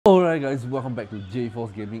Alright guys, welcome back to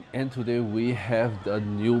𝖩force Gaming, and today we have the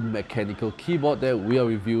new mechanical keyboard that we are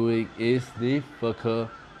reviewing is the Feker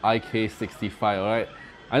IK65. Alright,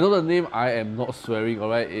 I know the name, I am not swearing.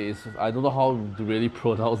 Alright, I don't know how to really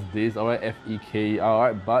pronounce this. Alright, Feker.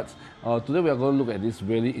 Alright, but today we are going to look at this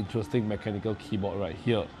really interesting mechanical keyboard right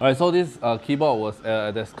here. Alright, so this keyboard was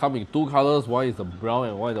that's come in two colors. One is the brown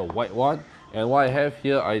and one is the white one, and what I have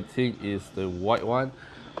here I think is the white one.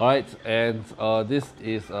 Alright, and this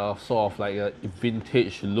is sort of like a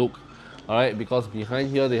vintage look. Alright, because behind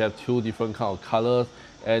here they have two different kind of colors,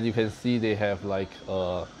 and you can see they have like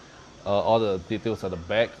all the details at the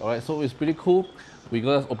back. Alright, so it's pretty cool. We're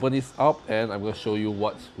gonna open this up and I'm gonna show you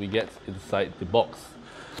what we get inside the box.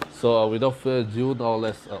 So without further ado, now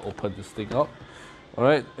let's open this thing up.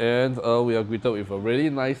 Alright, and we are greeted with a really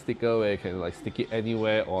nice sticker where you can like stick it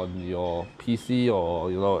anywhere on your PC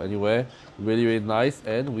or anywhere. Really nice.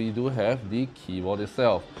 And we do have the keyboard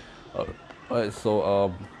itself. Alright,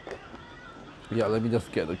 so yeah, let me just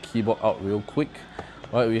get the keyboard out real quick.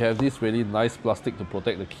 Alright, we have this really nice plastic to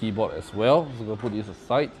protect the keyboard as well. So I'm gonna put this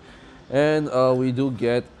aside. And we do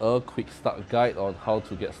get a quick start guide on how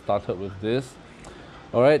to get started with this.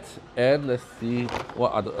 Alright, and let's see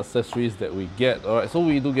what are the accessories that we get. Alright, so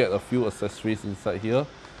we do get a few accessories inside here.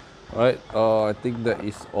 Alright, I think that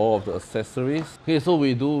is all of the accessories. Okay, so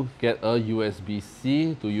we do get a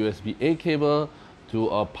USB-C to USB-A cable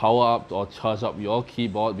to power up or charge up your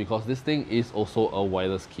keyboard, because this thing is also a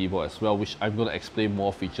wireless keyboard as well, which I'm going to explain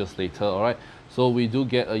more features later. Alright, so we do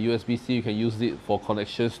get a USB-C. You can use it for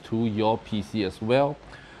connections to your PC as well.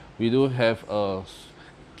 We do have a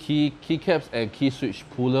keycaps and key switch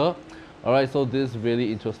puller. Alright, so this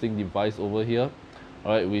really interesting device over here,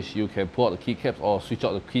 alright, which you can pull out the keycaps or switch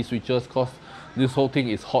out the key switches, because this whole thing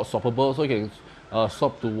is hot swappable, so you can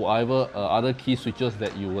swap to whatever other key switches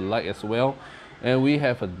that you would like as well. And we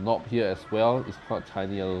have a knob here as well. It's quite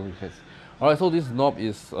tiny. Alright, so this knob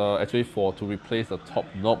is actually to replace the top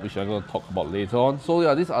knob, which I'm going to talk about later on. So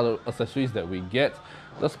yeah, these are the accessories that we get.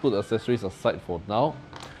 Let's put the accessories aside for now.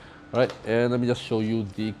 Alright, and let me just show you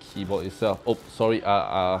the keyboard itself. Oh, sorry,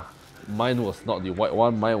 mine was not the white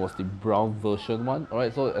one, mine was the brown version one.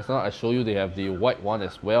 Alright, so as now I show you, they have the white one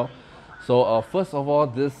as well. So first of all,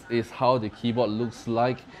 this is how the keyboard looks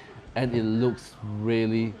like, and it looks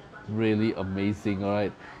really amazing.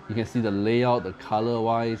 Alright, you can see the layout, the color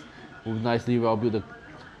wise, nicely well built.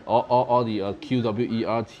 All the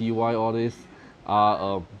𝖩.𝖤𝖾ɪ, all this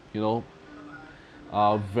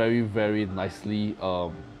are very nicely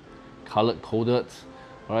color coded.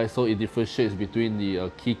 Alright, so it differentiates between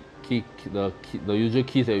the the usual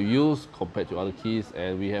keys that you use compared to other keys,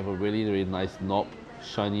 and we have a really nice knob,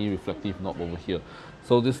 shiny reflective knob over here.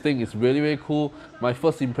 So this thing is really cool. My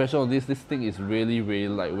first impression on this thing is really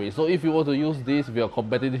lightweight. So if you were to use this, if you're a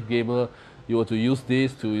competitive gamer, you were to use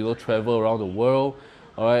this to travel around the world,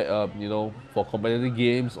 alright, for competitive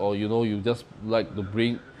games, or you just like to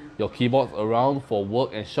bring your keyboards around for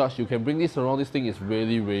work and such, you can bring this around. This thing is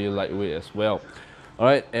really lightweight as well.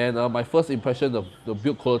 Alright, and my first impression of the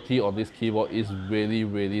build quality on this keyboard is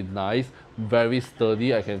really nice, very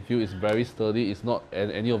sturdy. I can feel it's very sturdy. It's not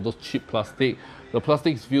any of those cheap plastic. The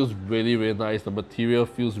plastic feels really nice. The material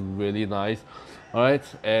feels really nice. Alright,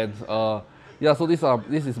 and yeah, so this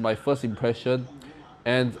is my first impression.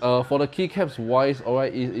 And for the keycaps wise,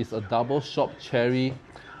 alright, it is a double shop cherry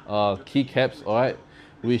keycaps. Alright,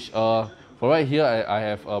 which for right here I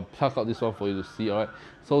have plugged out this one for you to see. Alright,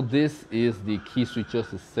 so this is the key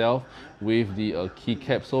switches itself with the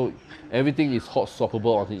keycap. So everything is hot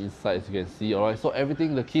swappable on the inside, as you can see. Alright, so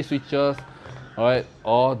everything, the key switches, alright,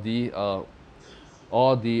 all the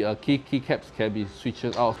keycaps can be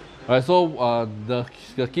switched out. Alright, so the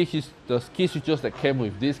key switches that came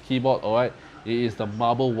with this keyboard, alright, it is the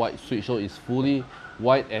marble white switch. So it's fully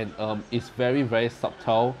white, and it's very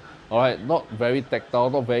subtle. Alright, not very tactile,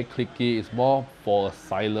 not very clicky. It's more for a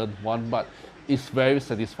silent one, but it's very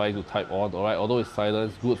satisfying to type on. Alright, although it's silent,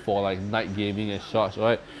 it's good for like night gaming and such.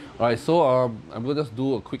 Alright, so I'm gonna just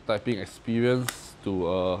do a quick typing experience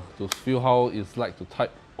to feel how it's like to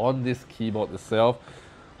type on this keyboard itself.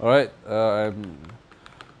 Alright,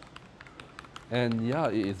 and yeah,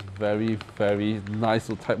 it is very nice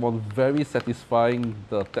to type on, very satisfying.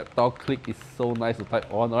 The tactile click is so nice to type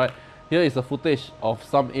on. Alright, here is a footage of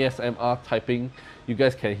some ASMR typing. You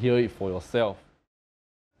guys can hear it for yourself.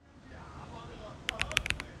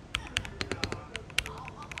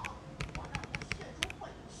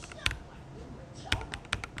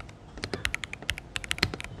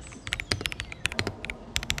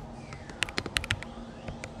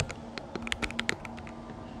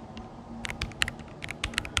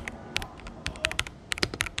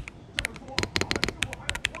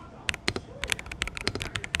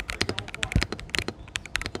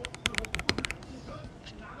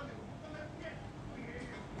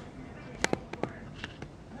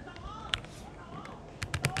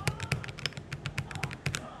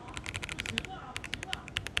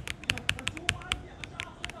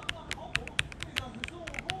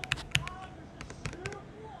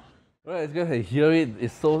 Alright, as you guys can hear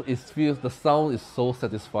it, the sound is so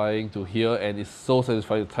satisfying to hear and it's so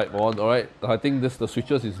satisfying to type on. Alright, I think the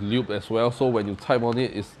switches is looped as well, so when you type on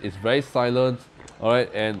it, it's very silent.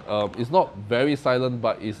 Alright, and it's not very silent,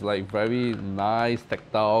 but it's like very nice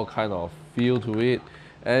tactile kind of feel to it,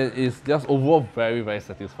 and it's just overall very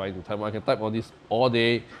satisfying to type on. I can type on this all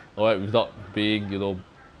day, alright, without being, you know,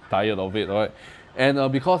 tired of it. Alright,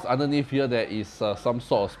 and because underneath here there is some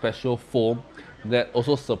sort of special foam that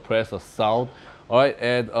also suppress the sound. Alright,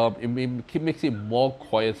 and it makes it more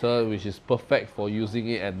quieter, which is perfect for using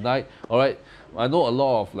it at night. Alright, I know a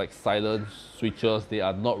lot of like silent switches, they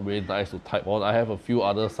are not really nice to type on. I have a few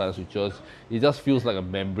other silent switches. It just feels like a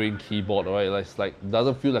membrane keyboard, alright? It's like, it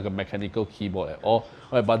doesn't feel like a mechanical keyboard at all.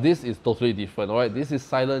 Alright, but this is totally different, alright? This is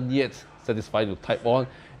silent yet satisfying to type on.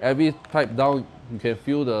 Every type down, you can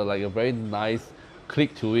feel the like a very nice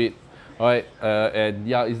click to it. Alright, and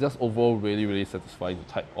yeah, it's just overall really satisfying to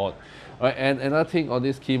type on. Alright, and another thing on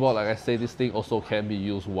this keyboard, like I say, this thing also can be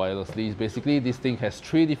used wirelessly. Basically, this thing has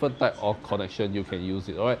 3 different types of connection you can use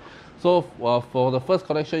it. Alright, so for the first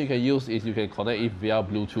connection you can use is you can connect it via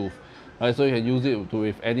Bluetooth. Alright, so you can use it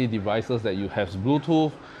with any devices that you have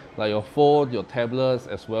Bluetooth, like your phone, your tablets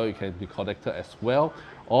as well. You can be connected as well.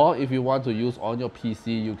 Or if you want to use on your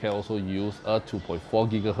PC, you can also use a 2.4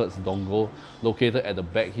 GHz dongle located at the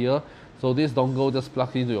back here. So this dongle just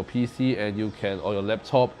plugs into your PC and you can, or your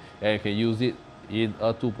laptop, and you can use it in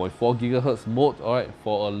a 2.4 GHz mode, alright,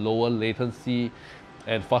 for a lower latency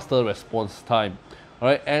and faster response time.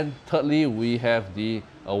 Alright, and thirdly, we have the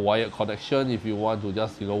wired connection if you want to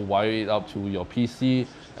just, you know, wire it up to your PC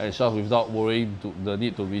and charge without worrying the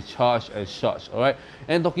need to recharge and charge. Alright,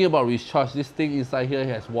 and talking about recharge, this thing inside here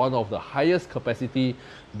has one of the highest capacity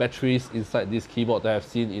batteries inside this keyboard that I've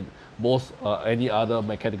seen in most any other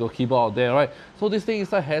mechanical keyboard out there. Right, so this thing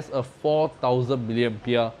inside has a 4000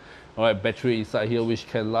 milliampere battery inside here, which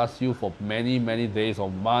can last you for many days or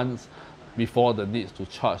months before the need to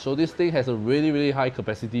charge. So this thing has a really high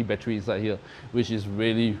capacity battery inside here, which is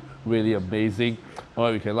really amazing.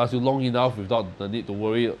 Alright, we can last you long enough without the need to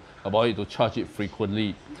worry about it to charge it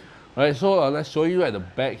frequently. Alright, so let's show you at the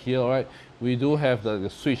back here. Alright, we do have the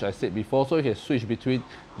switch I said before, so you can switch between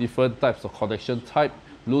different types of connection type.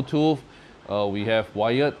 Bluetooth, we have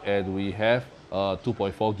wired, and we have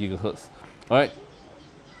 2.4 GHz. Alright,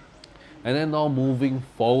 and then now moving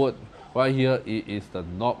forward, right here it is the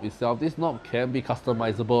knob itself. This knob can be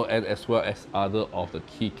customizable, and as well as other of the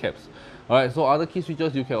keycaps. Alright, so other key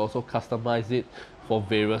switches you can also customize it for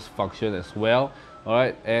various functions as well.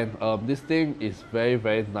 Alright, and this thing is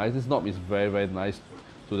very nice. This knob is very nice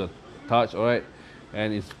to the touch. Alright,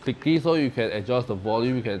 and it's clicky, so you can adjust the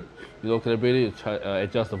volume. You can, you know, calibrate it to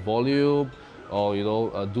adjust the volume, or, you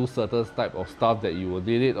know, do certain type of stuff that you will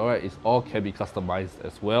need it. Alright, it's all can be customized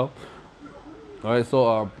as well. Alright,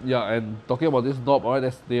 so yeah, and talking about this knob,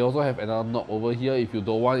 alright, they also have another knob over here. If you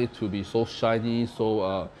don't want it to be so shiny,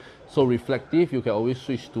 so reflective, you can always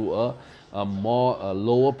switch to a more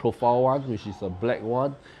lower profile one, which is a black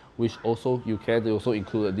one, which also they also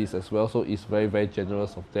included this as well. So it's very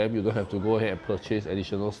generous of them. You don't have to go ahead and purchase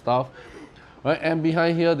additional stuff. Right, and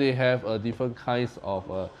behind here they have different kinds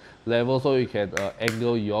of levels, so you can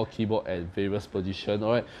angle your keyboard at various positions.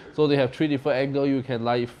 Alright, so they have 3 different angles. You can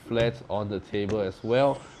lie it flat on the table as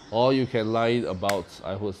well, or you can lie it about,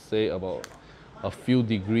 I would say, about a few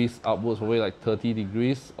degrees upwards, probably like 30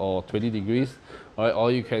 degrees or 20 degrees. Alright,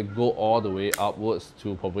 or you can go all the way upwards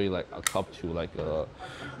to probably like up to like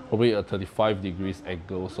probably a 35 degrees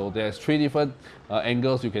angle. So there's 3 different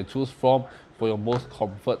angles you can choose from for your most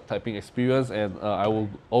comfort typing experience, and I will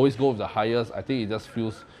always go with the highest. I think it just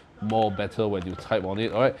feels more better when you type on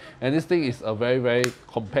it. Alright, and this thing is a very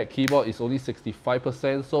compact keyboard. It's only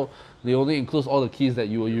 65%, so they only includes all the keys that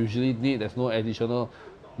you will usually need. There's no additional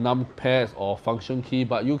numpads or function key,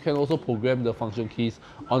 but you can also program the function keys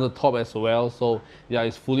on the top as well. So yeah,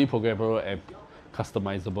 it's fully programmable and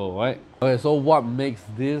customizable. Right, okay, so what makes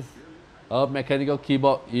this a mechanical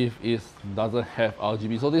keyboard if it doesn't have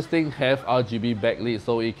RGB? So this thing have RGB backlit,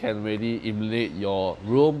 so it can really illuminate your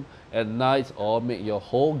room at night or make your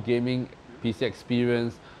whole gaming PC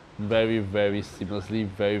experience very seamlessly,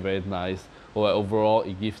 very nice. Or overall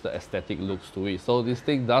it gives the aesthetic looks to it. So this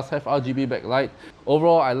thing does have RGB backlight.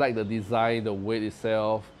 Overall, I like the design, the weight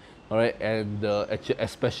itself, alright, and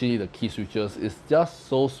especially the key switches. It's just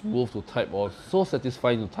so smooth to type on, so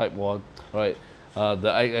satisfying to type on. Right,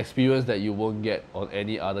 the experience that you won't get on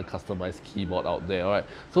any other customized keyboard out there. Alright,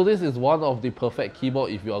 so this is one of the perfect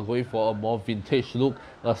keyboard if you are going for a more vintage look,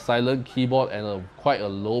 a silent keyboard, and quite a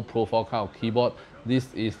low profile kind of keyboard.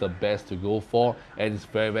 This is the best to go for, and it's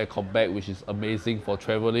very compact, which is amazing for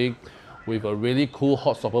traveling. with a really cool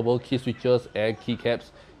hot swappable key switches and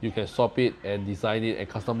keycaps. You can swap it and design it and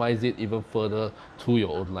customize it even further to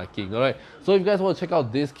your own liking. Alright, so if you guys want to check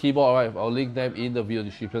out this keyboard, alright, I'll link them in the video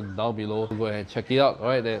description down below. Go ahead and check it out.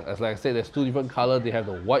 Alright, as like I said, there's 2 different colors. They have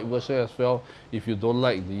the white version as well. If you don't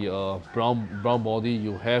like the brown body,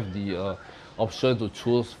 you have the option to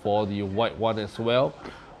choose for the white one as well.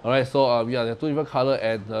 Alright, so yeah, there are 2 different colors,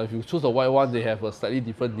 and if you choose the white one, they have a slightly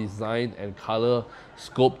different design and color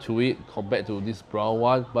scope to it compared to this brown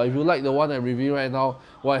one. But if you like the one I'm reviewing right now,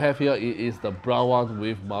 what I have here is the brown one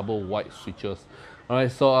with marble white switches.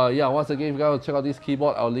 Alright, so yeah, once again, if you guys want to check out this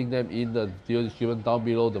keyboard, I'll link them in the video description down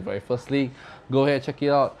below, the very first link. Go ahead, check it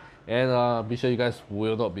out, and be sure you guys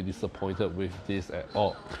will not be disappointed with this at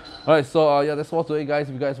all. Alright, so yeah, that's all today, guys.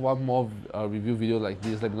 If you guys want more review video like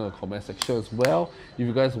this, let me know in the comment section as well. If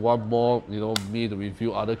you guys want more, me to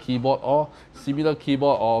review other keyboard or similar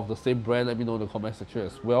keyboard of the same brand, let me know in the comment section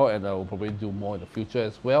as well, and I will probably do more in the future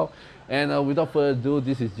as well. And without further ado,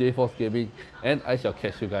 this is 𝖩force Gaming, and I shall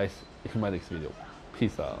catch you guys in my next video.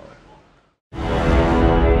 Peace out.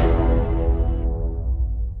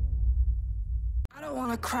 I don't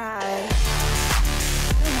wanna cry.